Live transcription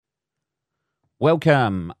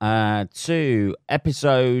Welcome to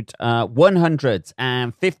episode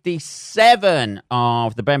 157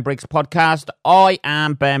 of the Ben Briggs podcast. I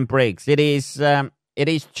am Ben Briggs. It is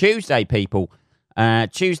Tuesday, people.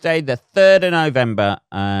 Tuesday, the 3rd of November,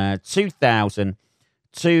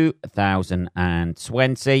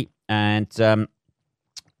 2020. And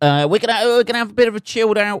we're gonna have a bit of a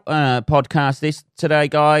chilled out podcast today,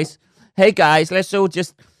 guys. Hey, guys, let's all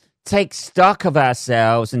just take stock of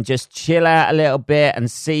ourselves and just chill out a little bit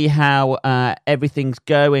and see how everything's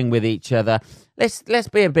going with each other. Let's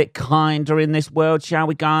be a bit kinder in this world, shall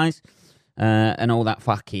we, guys? And all that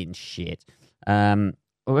fucking shit. We're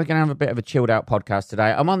going to have a bit of a chilled out podcast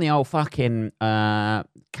today. I'm on the old fucking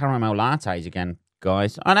caramel lattes again,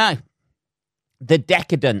 guys. I know. The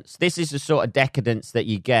decadence. This is the sort of decadence that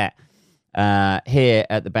you get here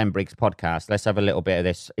at the Ben Briggs podcast. Let's have a little bit of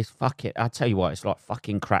this. It's fucking, I'll tell you what, it's like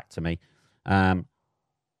fucking crack to me.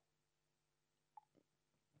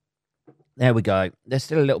 There we go. There's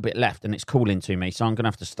still a little bit left and it's cooling to me, so I'm gonna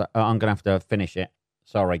have to finish it.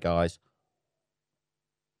 Sorry, guys.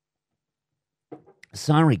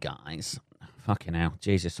 Fucking hell.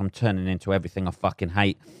 Jesus, I'm turning into everything I fucking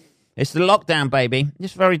hate. It's the lockdown, baby.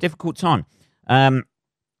 It's a very difficult time.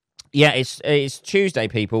 Yeah, it's Tuesday,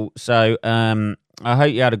 people. So I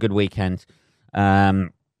hope you had a good weekend.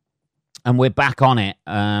 And we're back on it.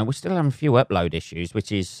 We're still having a few upload issues,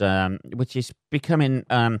 which is becoming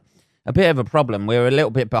a bit of a problem. We're a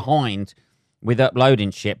little bit behind with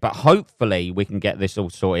uploading shit, but hopefully we can get this all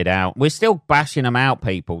sorted out. We're still bashing them out,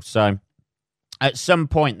 people. So at some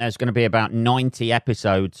point, there's going to be about 90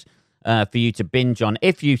 episodes for you to binge on,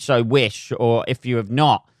 if you so wish, or if you have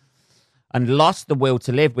not and lost the will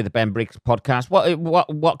to live with the Ben Briggs podcast.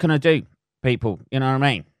 What can I do, people? You know what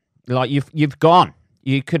I mean? Like you've gone.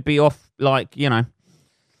 You could be off, like, you know,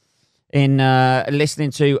 in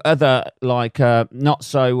listening to other like not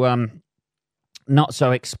so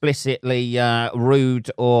explicitly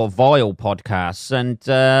rude or vile podcasts, and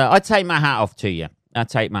I take my hat off to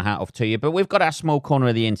you. But we've got our small corner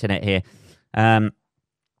of the internet here.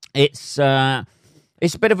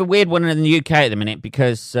 It's a bit of a weird one in the UK at the minute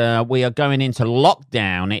because we are going into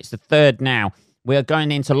lockdown. It's the 3rd now. We are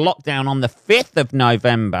going into lockdown on the 5th of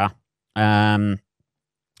November. 5th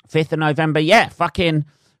of November, yeah. Fucking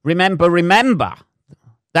remember.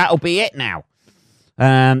 That'll be it now.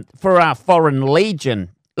 For our foreign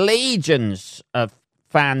legions of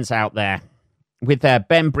fans out there with their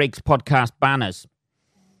Ben Briggs podcast banners,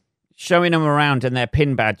 showing them around in their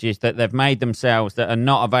pin badges that they've made themselves that are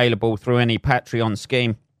not available through any Patreon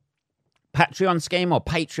scheme. Patreon scheme or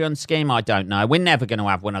Patreon scheme, I don't know. We're never going to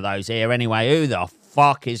have one of those here anyway. Who the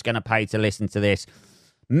fuck is going to pay to listen to this?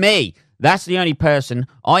 Me. That's the only person.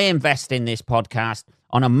 I invest in this podcast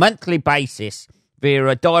on a monthly basis via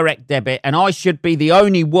a direct debit, and I should be the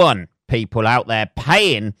only one, people out there,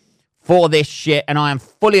 paying for this shit, and I am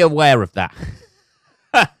fully aware of that.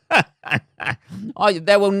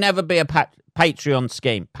 There will never be a Patreon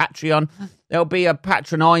scheme. There'll be a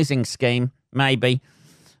patronising scheme, maybe,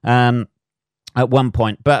 at one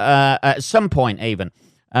point. But at some point, even.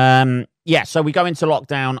 Yeah, so we go into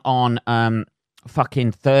lockdown on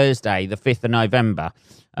fucking Thursday, the 5th of November.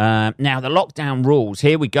 Now, the lockdown rules,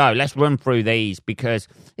 here we go. Let's run through these because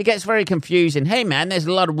it gets very confusing. Hey, man, there's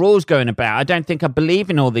a lot of rules going about. I don't think I believe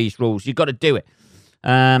in all these rules. You've got to do it.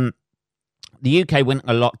 The UK winter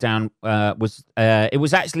lockdown it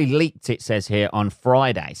was actually leaked, it says here, on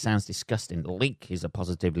Friday. Sounds disgusting. Leak is a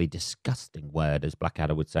positively disgusting word, as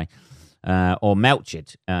Blackadder would say, or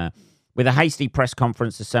Melchett, with a hasty press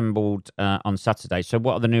conference assembled on Saturday. So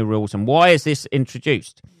what are the new rules and why is this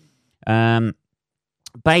introduced?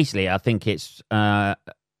 Basically, I think it's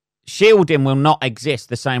shielding will not exist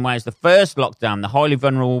the same way as the first lockdown. The highly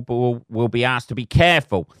vulnerable will be asked to be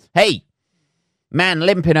careful. Hey, man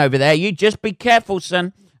limping over there, you just be careful,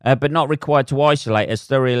 son. But not required to isolate as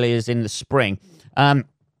thoroughly as in the spring.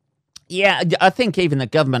 Yeah, I think even the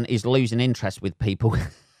government is losing interest with people.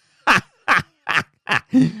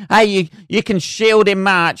 Hey, you can shield in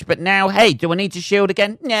March, but now, hey, do I need to shield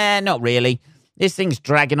again? Nah, not really. This thing's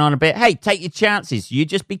dragging on a bit. Hey, take your chances. You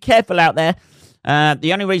just be careful out there.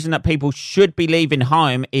 The only reason that people should be leaving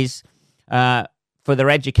home is for their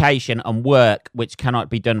education and work, which cannot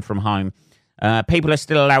be done from home. People are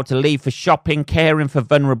still allowed to leave for shopping, caring for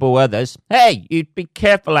vulnerable others. Hey, you'd be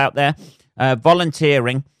careful out there.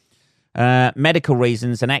 Volunteering, medical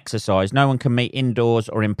reasons and exercise. No one can meet indoors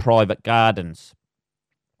or in private gardens.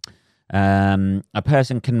 A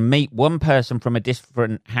person can meet one person from a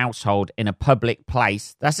different household in a public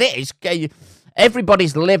place. That's it.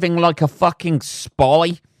 Everybody's living like a fucking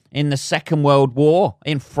spy in the Second World War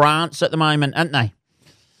in France at the moment, aren't they?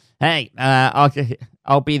 Hey,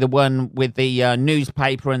 I'll be the one with the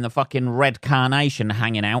newspaper and the fucking red carnation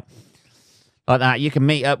hanging out like that. You can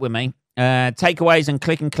meet up with me. Takeaways and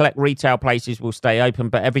click and collect retail places will stay open,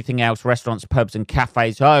 but everything else, restaurants, pubs and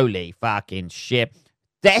cafes, holy fucking shit,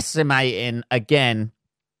 decimating again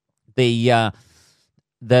the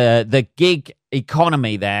gig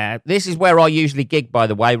economy there. This is where I usually gig, by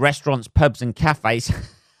the way, restaurants, pubs and cafes.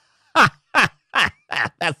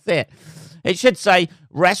 That's it. It should say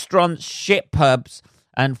restaurants, shit pubs,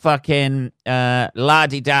 and fucking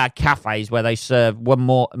la-di-da cafes where they serve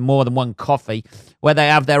more than one coffee, where they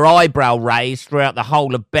have their eyebrow raised throughout the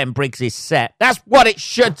whole of Ben Briggs' set. That's what it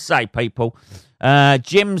should say, people.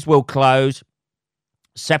 Gyms will close.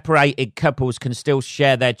 Separated couples can still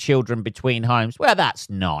share their children between homes. Well, that's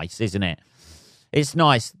nice, isn't it? It's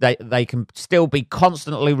nice. They can still be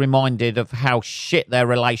constantly reminded of how shit their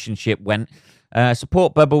relationship went.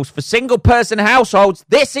 Support bubbles for single-person households.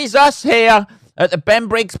 This is us here at the Ben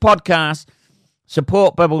Briggs podcast.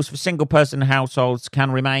 Support bubbles for single-person households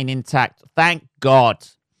can remain intact. Thank God.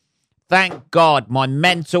 Thank God my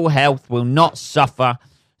mental health will not suffer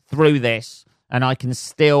through this, and I can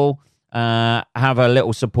still have a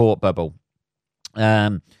little support bubble.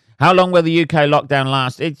 How long will the UK lockdown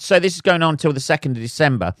last? So this is going on until the 2nd of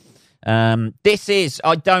December.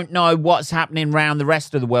 I don't know what's happening around the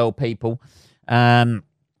rest of the world, people.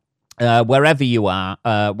 Wherever you are,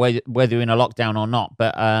 whether you're in a lockdown or not.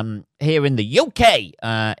 But here in the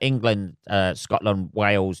UK, England, Scotland,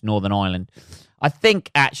 Wales, Northern Ireland, I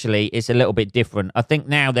think actually it's a little bit different. I think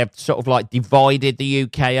now they've sort of like divided the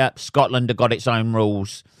UK up. Scotland have got its own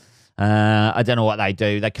rules. I don't know what they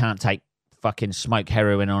do. They can't take fucking smoke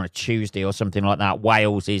heroin on a Tuesday or something like that.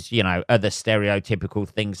 Wales is, other stereotypical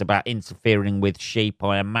things about interfering with sheep,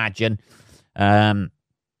 I imagine. And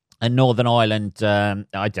Northern Ireland,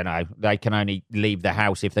 I don't know, they can only leave the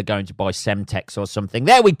house if they're going to buy Semtex or something.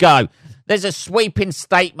 There we go. There's a sweeping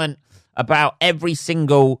statement about every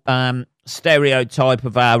single stereotype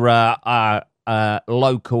of our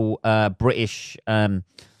local British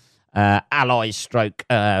allies stroke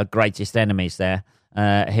greatest enemies there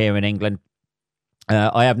here in England.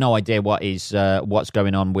 I have no idea what's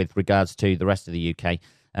going on with regards to the rest of the UK.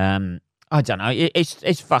 I don't know.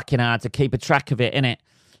 It's fucking hard to keep a track of it, innit?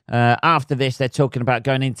 After this, they're talking about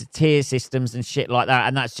going into tier systems and shit like that,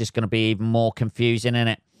 and that's just going to be even more confusing, isn't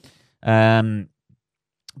it?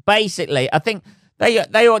 Basically, I think they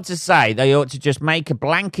ought to just make a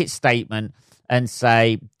blanket statement and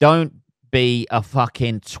say, don't be a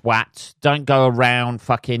fucking twat. Don't go around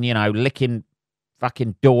fucking, licking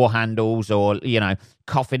fucking door handles or,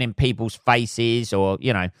 coughing in people's faces or,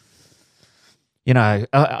 I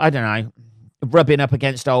don't know, rubbing up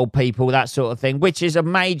against old people, that sort of thing, which is a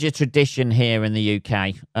major tradition here in the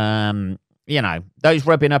UK. Those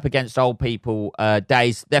rubbing up against old people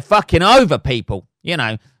days, they're fucking over, people.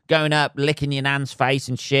 Going up, licking your nan's face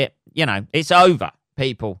and shit. It's over,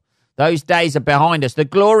 people. Those days are behind us. The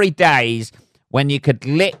glory days when you could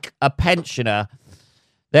lick a pensioner,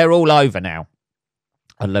 they're all over now.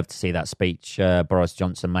 I'd love to see that speech, Boris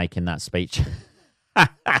Johnson making that speech.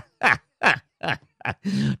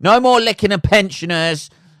 No more licking of pensioners.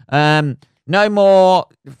 No more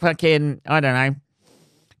fucking, I don't know,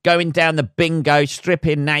 going down the bingo,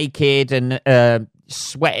 stripping naked and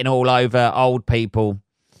sweating all over old people.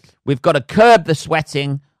 We've got to curb the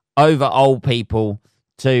sweating over old people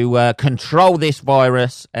to control this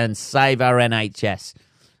virus and save our NHS.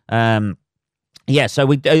 So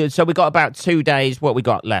we got about 2 days. What we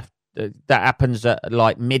got left? That happens at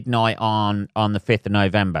like midnight on the 5th of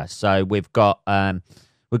November. So we've got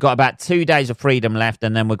about 2 days of freedom left,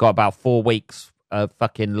 and then we've got about 4 weeks of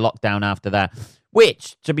fucking lockdown after that,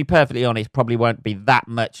 which, to be perfectly honest, probably won't be that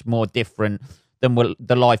much more different than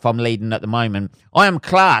the life I'm leading at the moment. I am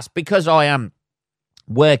classed because I am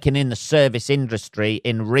working in the service industry,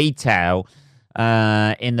 in retail,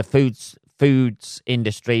 in the foods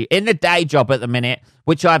industry, in the day job at the minute,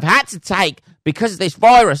 which I've had to take because this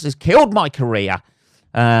virus has killed my career.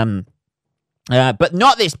 But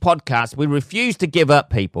not this podcast. We refuse to give up,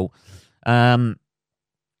 people. So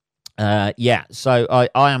I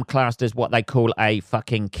am classed as what they call a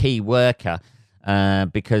fucking key worker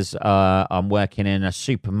because I'm working in a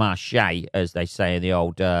supermarché, as they say in the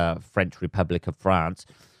old French Republic of France.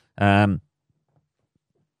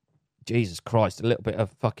 Jesus Christ, a little bit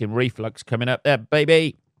of fucking reflux coming up there,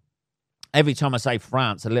 baby. Every time I say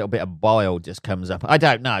France, a little bit of bile just comes up. I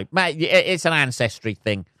don't know. Mate, it's an ancestry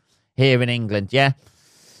thing here in England, yeah?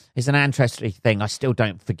 It's an ancestry thing. I still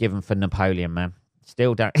don't forgive him for Napoleon, man.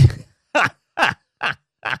 Still don't.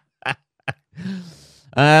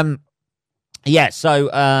 So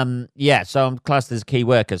I'm classed as a key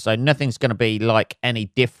worker, so nothing's going to be like any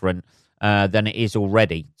different than it is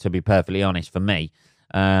already, to be perfectly honest, for me.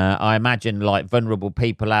 I imagine like vulnerable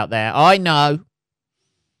people out there. I know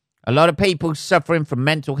a lot of people suffering from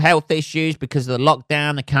mental health issues because of the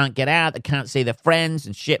lockdown. They can't get out, they can't see their friends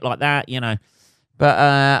and shit like that, you know.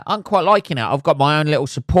 But I'm quite liking it. I've got my own little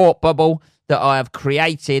support bubble that I have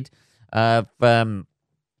created of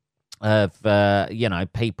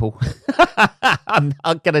people. I'm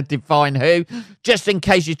going to define who, just in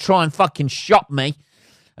case you try and fucking shop me.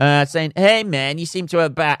 Saying, hey, man, you seem to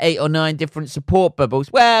have about 8 or 9 different support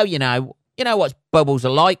bubbles. Well, you know what bubbles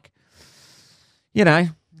are like. You know,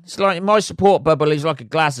 it's like my support bubble is like a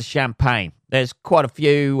glass of champagne. There's quite a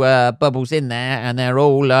few bubbles in there, and they're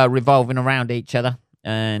all revolving around each other,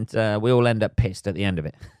 and we all end up pissed at the end of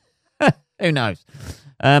it. Who knows?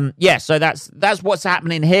 So that's what's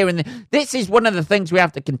happening here. And this is one of the things we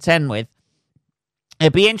have to contend with.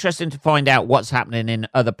 It'd be interesting to find out what's happening in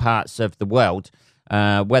other parts of the world.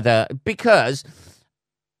 Because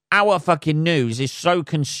our fucking news is so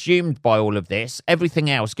consumed by all of this, everything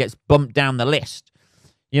else gets bumped down the list.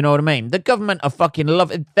 You know what I mean? The government are fucking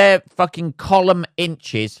loving their fucking column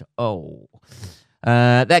inches.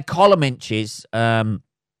 Their column inches that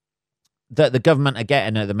the government are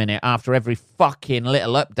getting at the minute after every fucking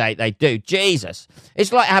little update they do. Jesus.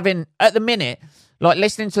 It's like having, at the minute, like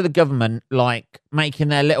listening to the government, like making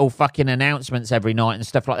their little fucking announcements every night and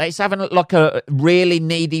stuff like that. It's having like a really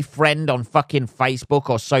needy friend on fucking Facebook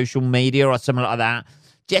or social media or something like that.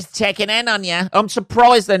 Just checking in on you. I'm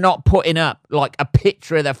surprised they're not putting up like a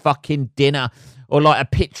picture of their fucking dinner or like a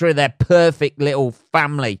picture of their perfect little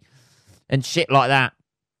family and shit like that.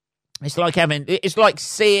 It's like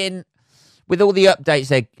seeing, with all the updates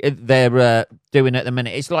they're doing at the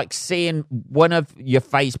minute, it's like seeing one of your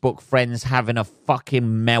Facebook friends having a fucking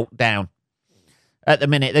meltdown. At the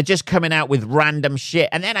minute, they're just coming out with random shit.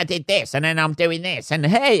 And then I did this, and then I'm doing this. And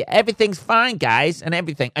hey, everything's fine, guys, and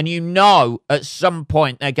everything. And you know at some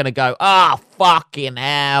point they're going to go, fucking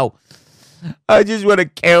hell. I just want to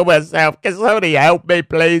kill myself. Can somebody help me,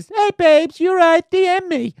 please? Hey, babes, you're right. DM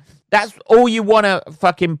me. That's all you want to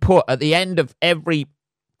fucking put at the end of every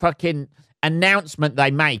fucking announcement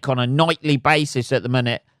they make on a nightly basis at the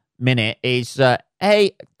minute is,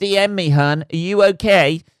 hey, DM me, hun. Are you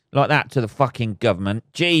okay? Like that to the fucking government.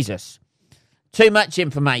 Jesus. Too much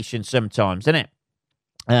information sometimes, isn't it?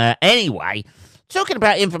 Anyway, talking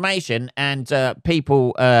about information and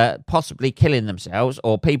people possibly killing themselves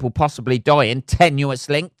or people possibly dying. Tenuous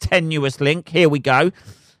link. Here we go.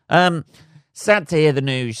 Sad to hear the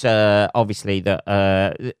news, obviously, that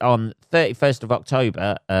on 31st of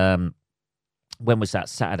October, when was that?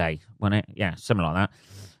 Saturday, wasn't it? Yeah, something like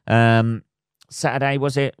that. Saturday,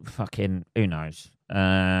 was it? Fucking, who knows?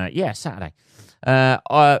 Saturday.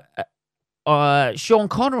 Sean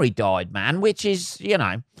Connery died, man, which is, you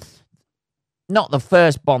know, not the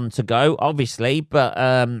first Bond to go, obviously, but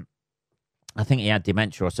I think he had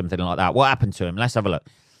dementia or something like that. What happened to him? Let's have a look.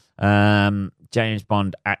 James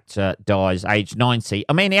Bond actor dies, aged 90.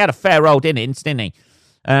 I mean, he had a fair old innings, didn't he?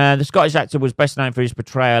 The Scottish actor was best known for his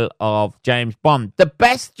portrayal of James Bond. The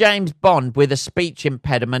best James Bond with a speech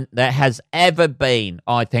impediment there has ever been,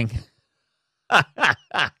 I think.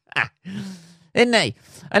 Isn't he?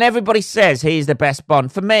 And everybody says he's the best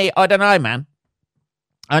Bond. For me, I don't know, man.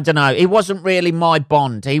 I don't know. He wasn't really my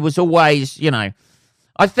Bond. He was always, you know.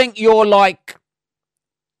 I think you're like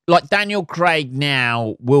Daniel Craig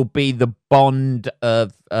now will be the Bond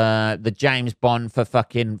of the James Bond for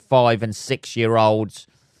fucking 5 and 6 year olds,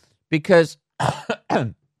 because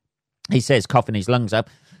he says coughing his lungs up,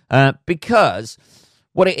 because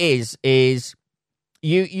what it is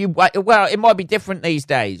you wait. Well, it might be different these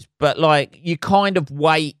days, but like you kind of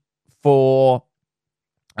wait for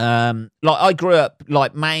like I grew up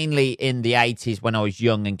like mainly in the 80s when I was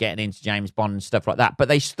young and getting into James Bond and stuff like that, but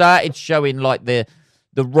they started showing like the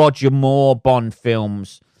Roger Moore Bond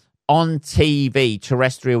films on TV,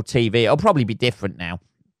 terrestrial TV. It'll probably be different now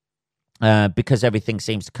because everything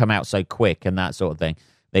seems to come out so quick and that sort of thing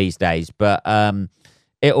these days. But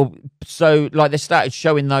they started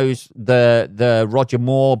showing the Roger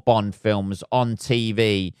Moore Bond films on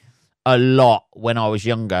TV a lot when I was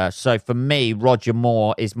younger. So for me, Roger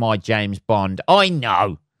Moore is my James Bond. I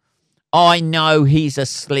know he's a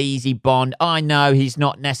sleazy Bond. I know he's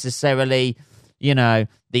not necessarily, you know,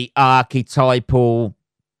 the archetypal,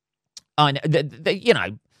 you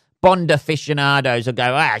know, Bond aficionados will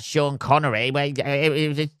go, Sean Connery, well,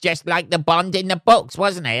 it was just like the Bond in the books,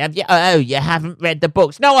 wasn't he? You haven't read the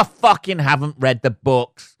books? No, I fucking haven't read the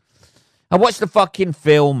books. I watch the fucking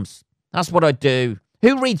films. That's what I do.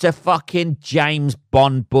 Who reads a fucking James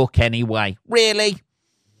Bond book anyway? Really?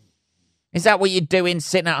 Is that what you're doing,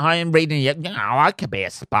 sitting at home reading? I could be a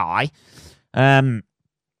spy.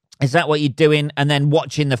 Is that what you're doing? And then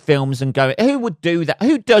watching the films and going, who would do that?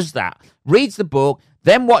 Who does that? Reads the book,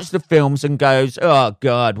 then watch the films and goes, oh,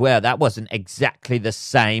 God, well, that wasn't exactly the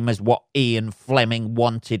same as what Ian Fleming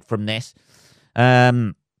wanted from this.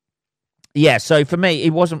 Yeah, so for me,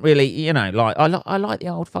 it wasn't really, like, I like the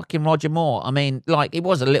old fucking Roger Moore. I mean, like, it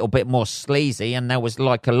was a little bit more sleazy, and there was,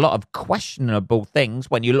 like, a lot of questionable things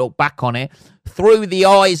when you look back on it through the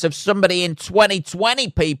eyes of somebody in 2020,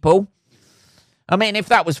 people. I mean, if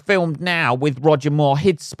that was filmed now with Roger Moore,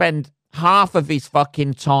 he'd spend half of his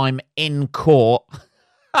fucking time in court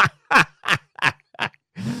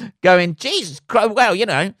going, Jesus Christ, well,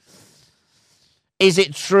 is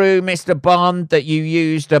it true, Mr. Bond, that you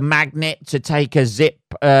used a magnet to take a zip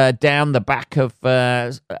down the back of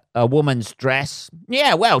a woman's dress?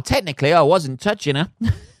 Yeah, well, technically, I wasn't touching her.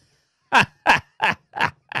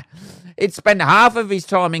 He'd spend half of his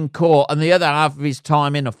time in court and the other half of his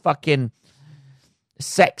time in a fucking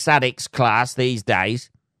sex addicts class these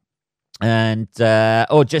days. And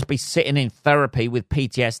or just be sitting in therapy with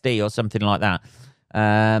PTSD or something like that.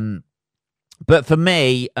 But for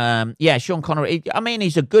me, Sean Connery, I mean,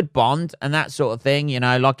 he's a good Bond and that sort of thing,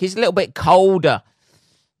 like he's a little bit colder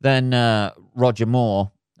than Roger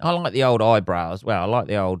Moore. I like the old eyebrows. Well, I like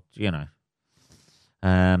the old,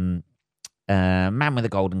 Man with the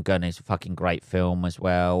Golden Gun is a fucking great film as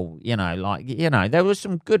well. There was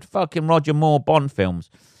some good fucking Roger Moore Bond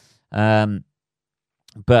films.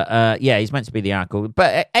 But he's meant to be the uncle.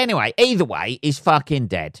 But anyway, either way, he's fucking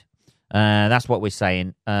dead. That's what we're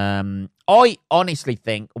saying. I honestly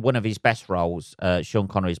think one of his best roles, Sean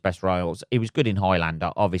Connery's best roles, he was good in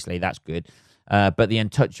Highlander, obviously, that's good. But The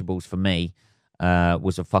Untouchables, for me,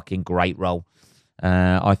 was a fucking great role.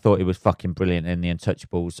 I thought he was fucking brilliant in The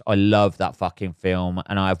Untouchables. I love that fucking film,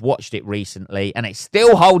 and I've watched it recently, and it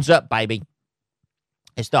still holds up, baby.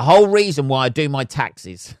 It's the whole reason why I do my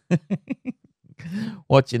taxes.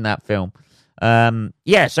 Watching that film. So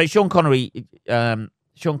Sean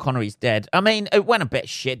Connery's dead. I mean, it went a bit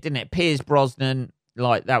shit, didn't it? Pierce Brosnan,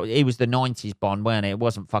 like that, he was the 90s Bond, weren't it? It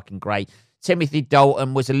wasn't fucking great. Timothy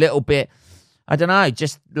Dalton was a little bit, I don't know,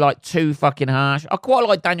 just like too fucking harsh. I quite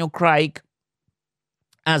like Daniel Craig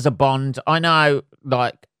as a Bond. I know,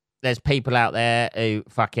 like, there's people out there who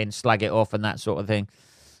fucking slag it off and that sort of thing.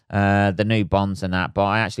 The new Bonds and that, but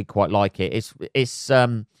I actually quite like it. He's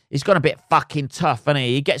gone a bit fucking tough, hasn't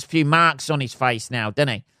he? He gets a few marks on his face now,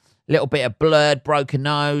 doesn't he? Little bit of blurred, broken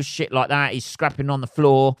nose, shit like that. He's scrapping on the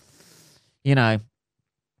floor. Not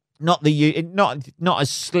as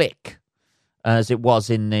slick as it was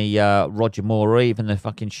in the Roger Moore or even the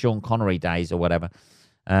fucking Sean Connery days or whatever.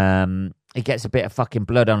 He gets a bit of fucking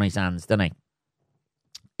blood on his hands, doesn't he?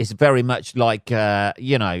 It's very much like, like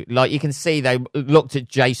you can see they looked at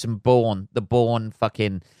Jason Bourne, the Bourne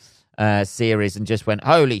fucking series, and just went,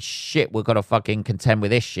 holy shit, we've got to fucking contend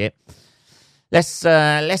with this shit. Let's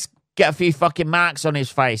get a few fucking marks on his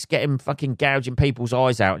face, get him fucking gouging people's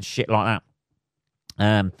eyes out and shit like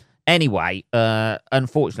that. Anyway,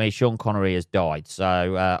 unfortunately, Sean Connery has died,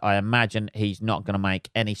 so I imagine he's not going to make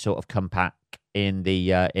any sort of comeback in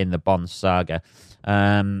the Bond saga.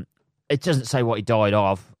 It doesn't say what he died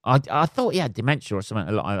of. I thought he had dementia or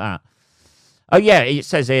something like that. Oh yeah, it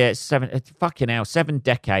says here 7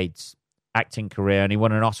 decades acting career, and he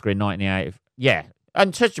won an Oscar in 1998. Yeah.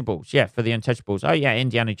 Untouchables, yeah, for The Untouchables. Oh, yeah,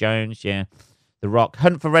 Indiana Jones, yeah. The Rock.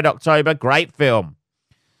 Hunt for Red October, great film.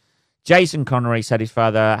 Jason Connery said his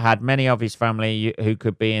father had many of his family who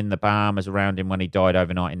could be in the Bahamas around him when he died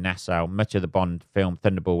overnight in Nassau. Much of the Bond film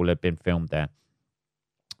Thunderball had been filmed there.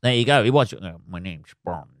 There you go. He was, my name's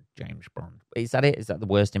Bond, James Bond. Is that it? Is that the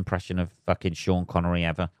worst impression of fucking Sean Connery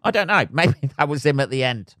ever? I don't know. Maybe that was him at the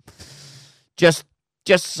end. Just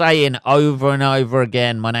saying over and over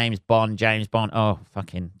again, my name's Bond, James Bond. Oh,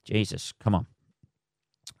 fucking Jesus. Come on.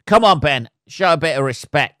 Come on, Ben. Show a bit of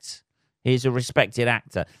respect. He's a respected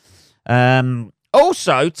actor.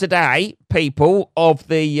 Also, today, people of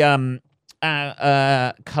the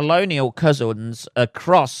colonial cousins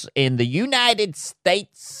across in the United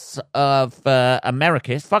States of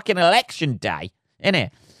America, it's fucking election day, isn't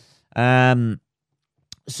it?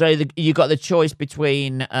 So you got the choice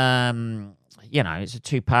between... it's a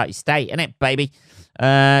two-party state, isn't it, baby?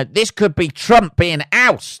 This could be Trump being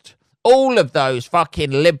ousted. All of those fucking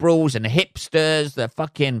liberals and hipsters, they're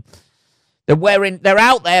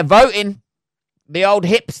out there voting. The old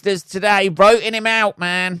hipsters today voting him out,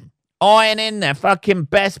 man. Ironing their fucking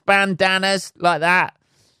best bandanas like that.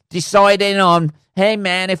 Deciding on hey,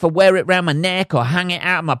 man, if I wear it around my neck or hang it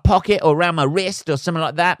out of my pocket or around my wrist or something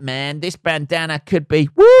like that, man, this bandana could be,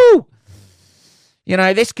 woo! You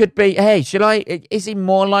know, this could be, hey, is he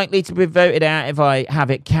more likely to be voted out if I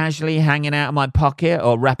have it casually hanging out of my pocket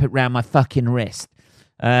or wrap it around my fucking wrist?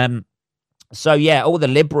 So, yeah, all the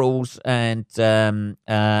liberals and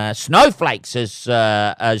snowflakes,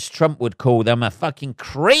 as Trump would call them, are fucking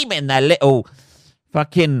creaming their little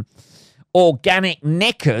fucking organic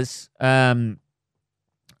knickers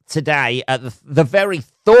today at the very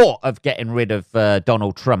thought of getting rid of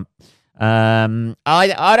Donald Trump.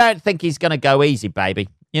 I don't think he's going to go easy, baby.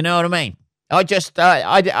 You know what I mean?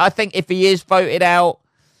 I think if he is voted out,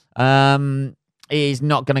 he's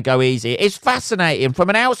not going to go easy. It's fascinating from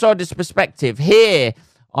an outsider's perspective here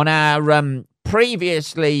on our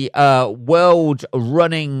previously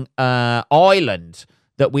world-running island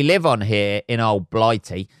that we live on here in Old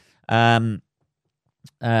Blighty.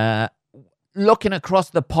 Looking across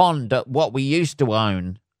the pond at what we used to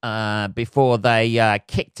own before they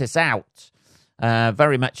kicked us out,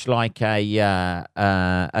 very much like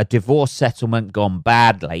a divorce settlement gone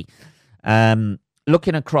badly.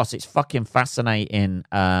 Looking across, it's fucking fascinating,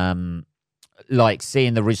 like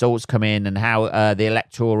seeing the results come in and how the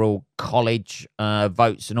electoral college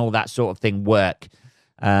votes and all that sort of thing work.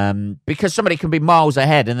 Because somebody can be miles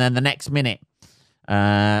ahead and then the next minute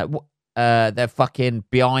they're fucking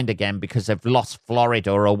behind again because they've lost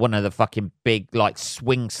Florida or one of the fucking big like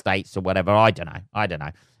swing states or whatever. I don't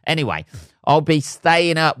know. Anyway, I'll be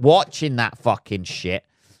staying up watching that fucking shit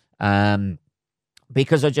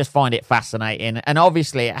because I just find it fascinating. And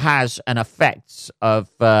obviously it has an effect of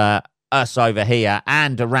us over here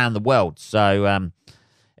and around the world. So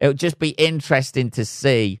it'll just be interesting to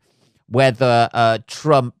see whether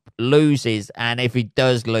Trump loses, and if he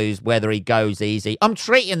does lose, whether he goes easy. I'm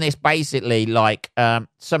treating this basically like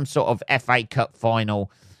some sort of FA Cup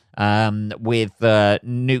final with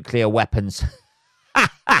nuclear weapons.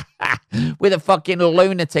 With a fucking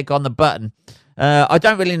lunatic on the button. I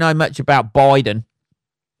don't really know much about Biden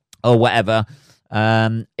or whatever.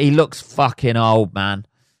 He looks fucking old, man.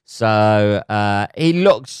 So he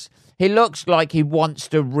looks like he wants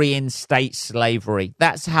to reinstate slavery.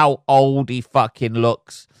 That's how old he fucking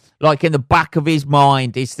looks. Like in the back of his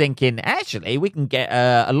mind, he's thinking, actually, we can get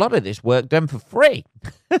a lot of this work done for free.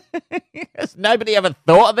 Has nobody ever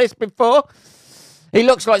thought of this before? He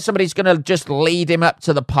looks like somebody's going to just lead him up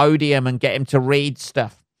to the podium and get him to read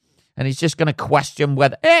stuff. And he's just going to question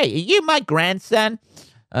whether, hey, are you my grandson?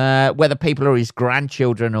 Whether people are his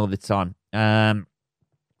grandchildren all the time.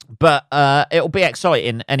 But it'll be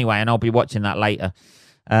exciting anyway, and I'll be watching that later.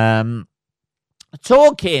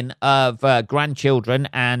 Talking of grandchildren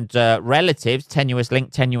and relatives, tenuous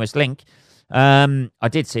link. I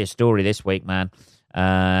did see a story this week, man.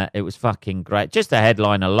 It was fucking great. Just the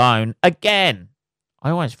headline alone. Again, I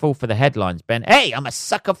always fall for the headlines, Ben. Hey, I'm a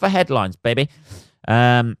sucker for headlines, baby.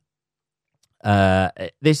 This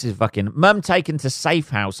is fucking... Mum taken to safe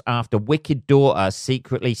house after wicked daughter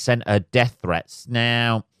secretly sent her death threats.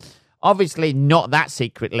 Now, obviously not that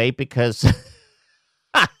secretly because...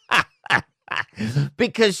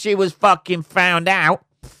 because she was fucking found out.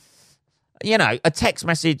 You know, a text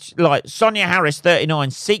message like Sonia Harris, 39,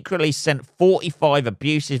 secretly sent 45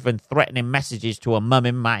 abusive and threatening messages to her mum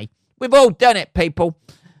in May. We've all done it, people.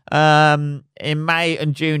 In May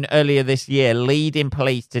and June earlier this year, leading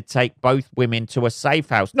police to take both women to a safe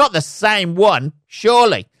house. Not the same one,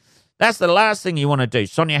 surely. That's the last thing you want to do.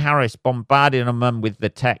 Sonia Harris bombarding her mum with the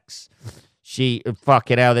texts.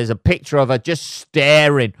 Fucking hell, there's a picture of her just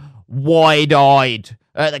staring wide-eyed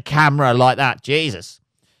at the camera like that. Jesus.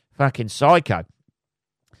 Fucking psycho.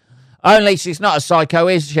 Only she's not a psycho,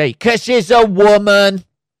 is she? Because she's a woman.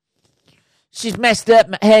 She's messed up.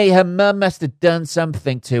 Hey, her mum must have done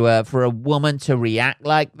something to her for a woman to react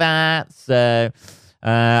like that. So,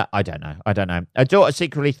 I don't know. Her daughter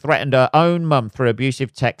secretly threatened her own mum through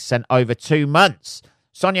abusive text sent over 2 months.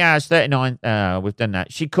 Sonia Harris, 39. We've done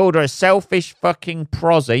that. She called her a selfish fucking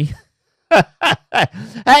prosy.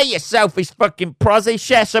 Hey, you selfish fucking prosy.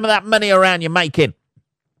 Share some of that money around you're making.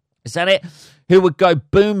 Is that it? Who would go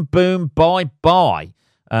boom, boom, bye, bye.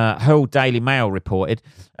 Hull Daily Mail reported.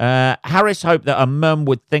 Harris hoped that her mum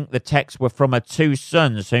would think the texts were from her 2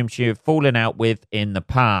 sons whom she had fallen out with in the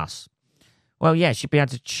past. Well, yeah, she'd be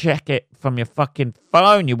able to check it from your fucking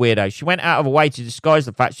phone, you weirdo. She went out of her way to disguise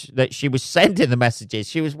the fact that she was sending the messages.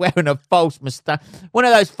 She was wearing a false moustache, one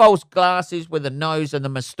of those false glasses with the nose and the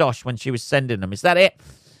moustache when she was sending them. Is that it?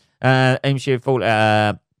 And she had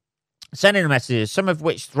fallen... sending the messages, some of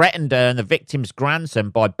which threatened her and the victim's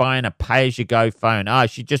grandson by buying a pay-as-you-go phone.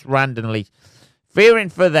 She just randomly Fearing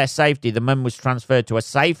for their safety, the mum was transferred to a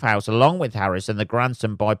safe house along with Harris and the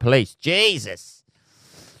grandson by police. Jesus.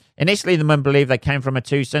 Initially, the mum believed they came from her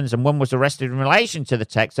two sons, and one was arrested in relation to the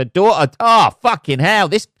text. Her daughter, fucking hell,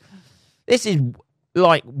 this is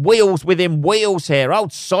like wheels within wheels here.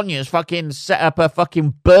 Old Sonia's fucking set up her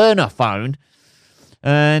fucking burner phone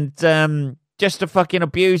and just to fucking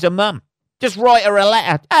abuse her mum. Just write her a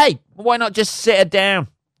letter. Hey, why not just sit her down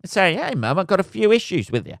and say, hey, mum, I've got a few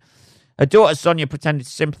issues with you. Her daughter, Sonia, pretended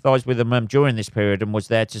to sympathise with her mum during this period and was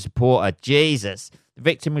there to support her. Jesus. The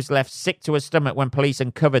victim was left sick to her stomach when police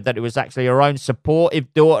uncovered that it was actually her own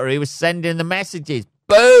supportive daughter who was sending the messages.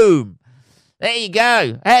 Boom! There you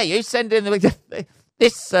go. Hey, who's sending the...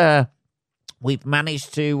 This, we've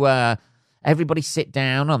managed to... everybody sit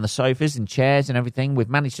down on the sofas and chairs and everything. We've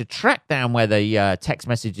managed to track down where the text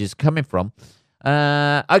messages are coming from.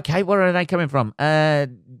 Okay, where are they coming from?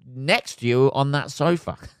 Next to you on that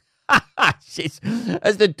sofa.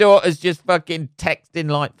 As the daughter's just fucking texting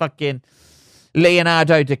like fucking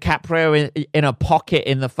Leonardo DiCaprio in a pocket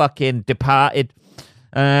in the fucking Departed.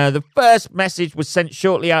 The first message was sent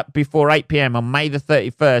shortly before 8 p.m. on May the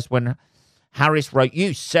 31st when Harris wrote,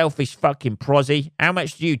 "You selfish fucking prosy. How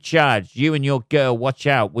much do you charge? You and your girl, watch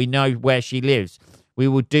out. We know where she lives. We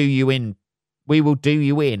will do you in. We will do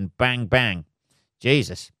you in. Bang, bang."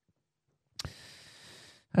 Jesus.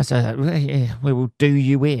 We will do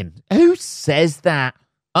you in. Who says that?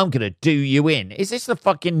 I'm going to do you in. Is this the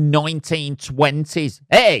fucking 1920s?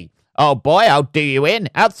 Hey, oh boy, I'll do you in.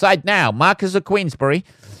 Outside now, Marcus of Queensbury.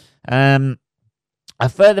 A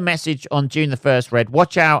further message on June the 1st read,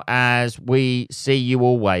 "Watch out as we see you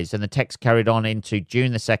always." And the text carried on into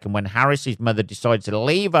June the 2nd when Harris's mother decided to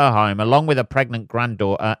leave her home along with her pregnant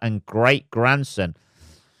granddaughter and great-grandson.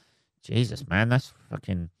 Jesus, man, that's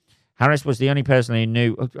fucking... Harris was the only person who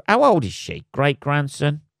knew... How old is she?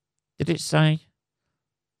 Great-grandson? Did it say?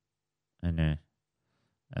 I know.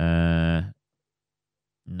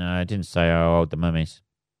 No, it didn't say how old the mum is.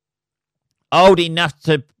 Old enough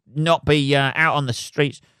to not be out on the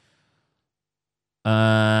streets. We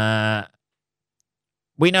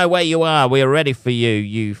know where you are. We are ready for you,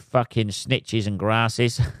 you fucking snitches and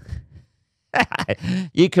grasses.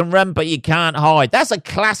 You can run, but you can't hide. That's a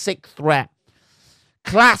classic threat.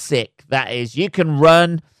 Classic, that is. You can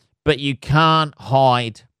run, but you can't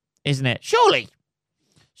hide, isn't it? Surely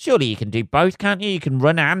you can do both, can't you? You can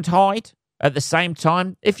run and hide at the same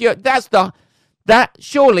time.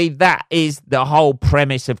 Surely that is the whole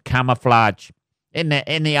premise of camouflage in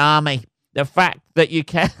the army. The fact that you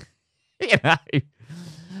can,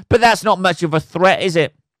 But that's not much of a threat, is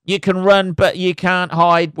it? You can run, but you can't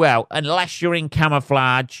hide. Well, unless you're in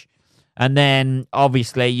camouflage, and then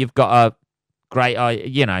obviously you've got a great,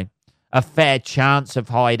 a fair chance of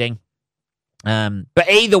hiding. But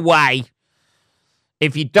either way,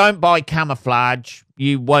 if you don't buy camouflage,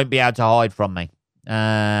 you won't be able to hide from me.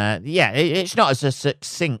 It's not as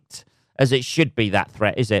succinct as it should be, that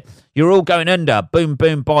threat, is it? You're all going under. Boom,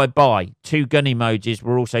 boom, bye-bye. 2 gun emojis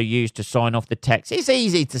were also used to sign off the text. It's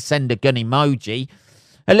easy to send a gun emoji.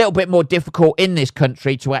 A little bit more difficult in this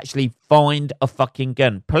country to actually find a fucking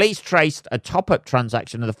gun. Police traced a top-up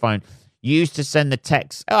transaction of the phone used to send the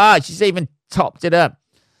text. She's even topped it up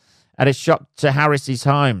at a shop to Harris's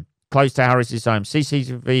home. Close to Harris's home.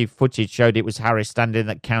 CCTV footage showed it was Harris standing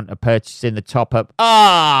at the counter purchasing the top-up.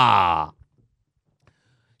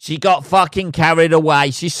 She got fucking carried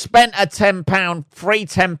away. She spent a free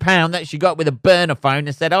 £10 that she got with a burner phone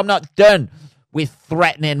and said, "I'm not done with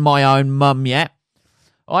threatening my own mum yet.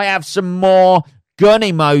 I have some more gun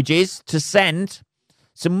emojis to send.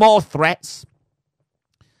 Some more threats.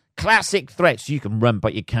 Classic threats. You can run,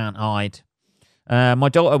 but you can't hide. My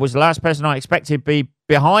daughter was the last person I expected to be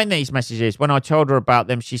behind these messages. When I told her about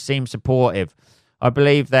them, she seemed supportive. I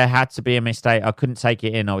believe there had to be a mistake. I couldn't take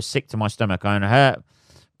it in. I was sick to my stomach. I'm hurt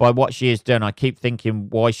by what she has done. I keep thinking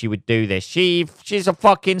why she would do this. She's a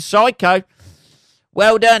fucking psycho.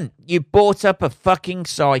 Well done. You brought up a fucking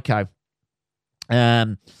psycho.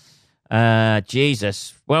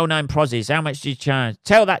 Jesus. Well-known prosies. How much do you charge?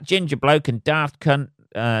 Tell that ginger bloke and daft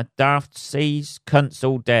C's cunts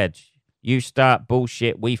all dead. You start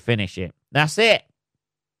bullshit, we finish it. That's it.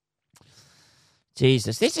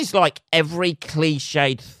 Jesus. This is like every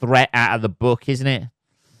cliched threat out of the book, isn't it?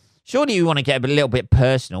 Surely you want to get a little bit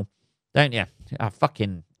personal, don't you? You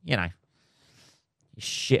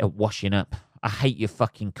shit at washing up. I hate your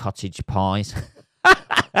fucking cottage pies.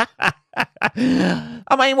 I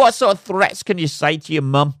mean, what sort of threats can you say to your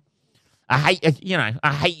mum? I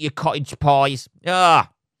hate your cottage pies. It's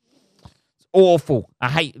awful.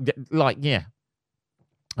 I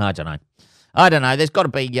don't know. I don't know. There's got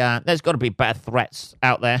to be better threats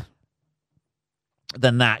out there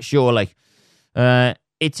than that, surely. It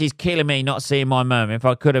is killing me not seeing my mum. If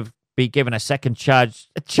I could have been given a second chance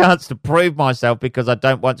to prove myself, because I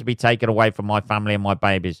don't want to be taken away from my family and my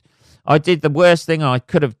babies. I did the worst thing I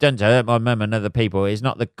could have done to hurt my mum and other people. It's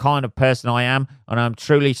not the kind of person I am, and I'm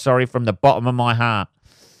truly sorry from the bottom of my heart.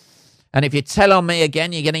 And if you tell on me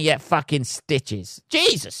again, you're going to get fucking stitches.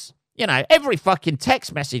 Jesus! You know, every fucking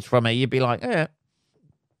text message from her, you'd be like, eh.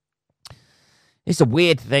 It's a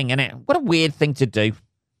weird thing, isn't it? What a weird thing to do.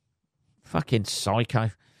 Fucking psycho.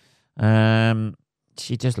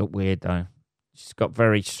 She does look weird, though. She's got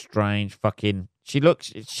very strange fucking... She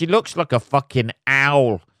looks like a fucking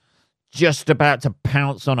owl just about to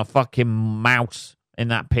pounce on a fucking mouse in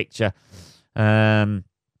that picture. It's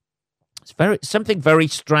something very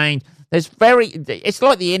strange. It's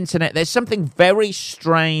like the internet. There's something very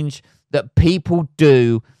strange that people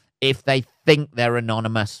do if they think they're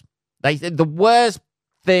anonymous. The worst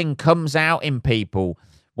thing comes out in people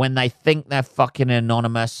when they think they're fucking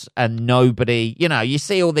anonymous and nobody, you know, you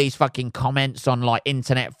see all these fucking comments on like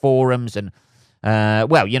internet forums and,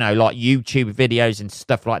 like YouTube videos and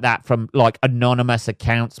stuff like that from like anonymous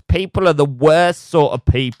accounts. People are the worst sort of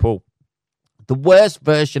people, the worst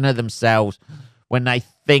version of themselves when they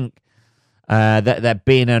think that they're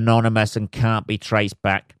being anonymous and can't be traced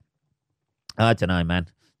back. I don't know, man.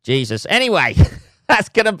 Jesus. Anyway, that's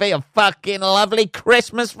going to be a fucking lovely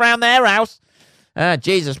Christmas round their house.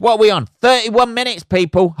 Jesus, what are we on? 31 minutes,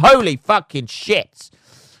 people. Holy fucking shit.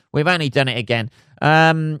 We've only done it again.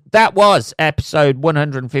 That was episode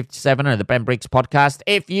 157 of the Ben Briggs podcast.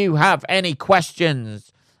 If you have any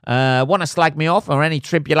questions, want to slag me off or any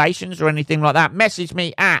tribulations or anything like that, message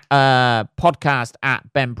me at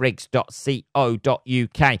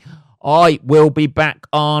podcast@benbriggs.co.uk. I will be back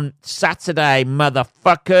on Saturday,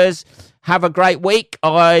 motherfuckers. Have a great week.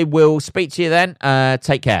 I will speak to you then.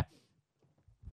 Take care.